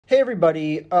Hey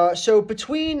everybody, so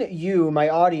between you, my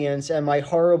audience, and my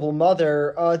horrible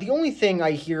mother, the only thing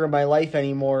I hear in my life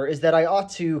anymore is that I ought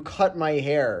to cut my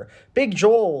hair. Big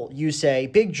Joel, you say.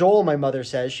 Big Joel, my mother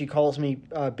says. She calls me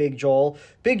Big Joel.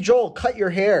 Big Joel, cut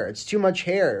your hair. It's too much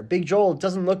hair. Big Joel, it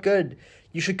doesn't look good.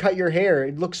 You should cut your hair.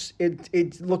 It looks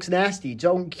nasty.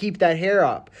 Don't keep that hair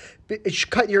up.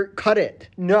 Cut it.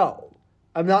 No.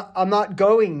 I'm not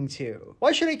going to.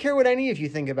 Why should I care what any of you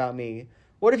think about me?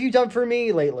 What have you done for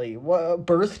me lately? What,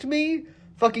 birthed me?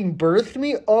 Fucking birthed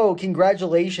me? Oh,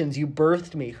 congratulations, you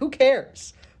birthed me. Who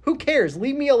cares? Who cares?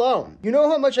 Leave me alone. You know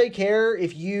how much I care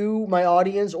if you, my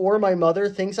audience, or my mother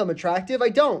thinks I'm attractive? I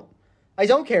don't. I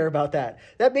don't care about that.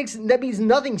 That means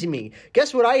nothing to me.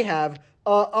 Guess what I have?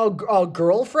 A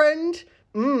girlfriend?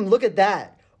 Look at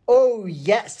that. Oh,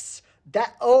 yes.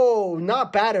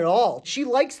 Not bad at all. She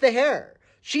likes the hair.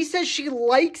 She says she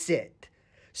likes it.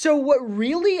 So what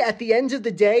really, at the end of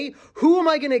the day, who am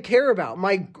I going to care about?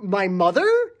 My mother?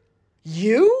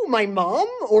 You? My mom?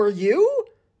 Or you?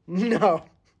 No.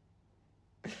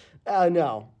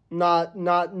 No.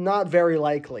 Not very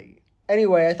likely.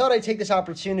 Anyway, I thought I'd take this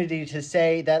opportunity to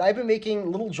say that I've been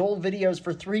making Little Joel videos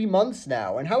for 3 months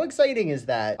now, and how exciting is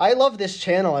that? I love this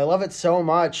channel. I love it so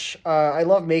much. I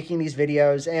love making these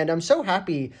videos, and I'm so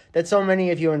happy that so many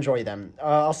of you enjoy them.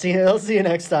 I'll see you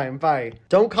next time. Bye.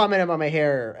 Don't comment about my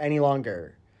hair any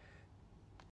longer.